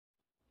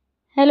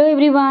Hello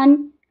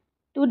everyone.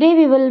 Today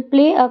we will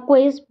play a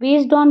quiz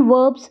based on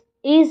verbs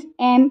is,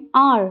 am,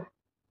 are.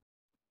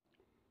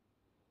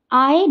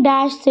 I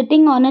dash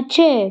sitting on a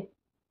chair.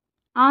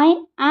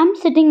 I am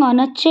sitting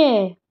on a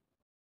chair.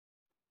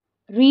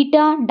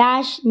 Rita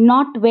dash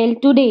not well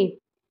today.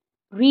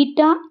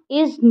 Rita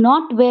is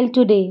not well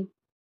today.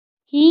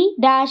 He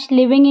dash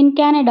living in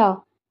Canada.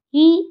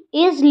 He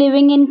is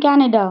living in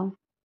Canada.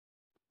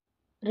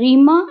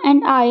 Rima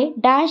and I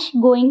dash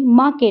going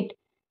market.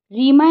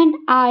 Rima and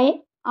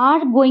I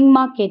are going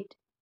market.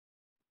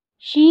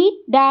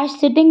 She dash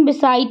sitting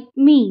beside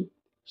me.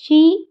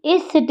 She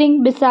is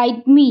sitting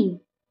beside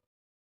me.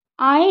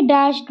 I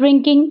dash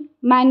drinking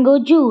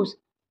mango juice.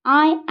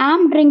 I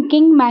am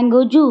drinking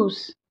mango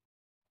juice.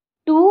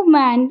 Two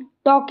men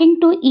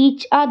talking to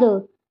each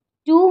other.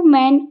 Two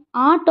men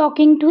are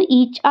talking to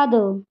each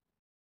other.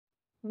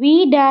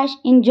 We dash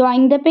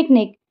enjoying the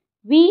picnic.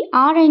 We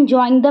are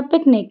enjoying the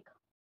picnic.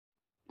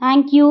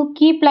 Thank you.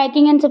 Keep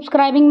liking and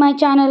subscribing my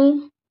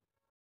channel.